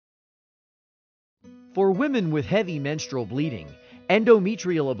For women with heavy menstrual bleeding,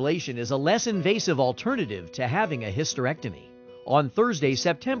 endometrial ablation is a less invasive alternative to having a hysterectomy. On Thursday,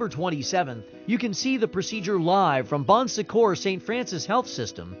 September 27th, you can see the procedure live from Bon Secours St. Francis Health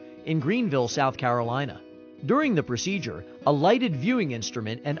System in Greenville, South Carolina. During the procedure, a lighted viewing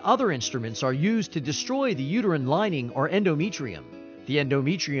instrument and other instruments are used to destroy the uterine lining or endometrium. The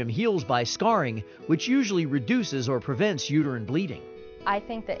endometrium heals by scarring, which usually reduces or prevents uterine bleeding. I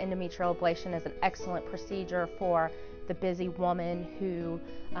think that endometrial ablation is an excellent procedure for the busy woman who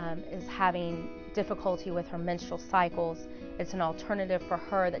is having difficulty with her menstrual cycles. It's an alternative for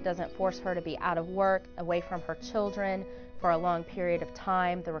her that doesn't force her to be out of work, away from her children for a long period of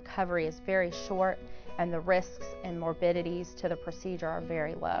time. The recovery is very short, and the risks and morbidities to the procedure are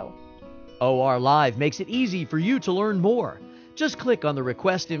very low. OR Live makes it easy for you to learn more. Just click on the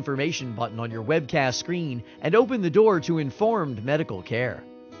Request Information button on your webcast screen and open the door to informed medical care.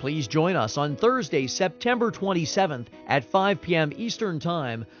 Please join us on Thursday, September 27th at 5 p.m. Eastern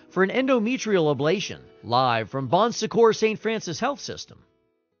Time for an endometrial ablation live from Bon Secours St. Francis Health System.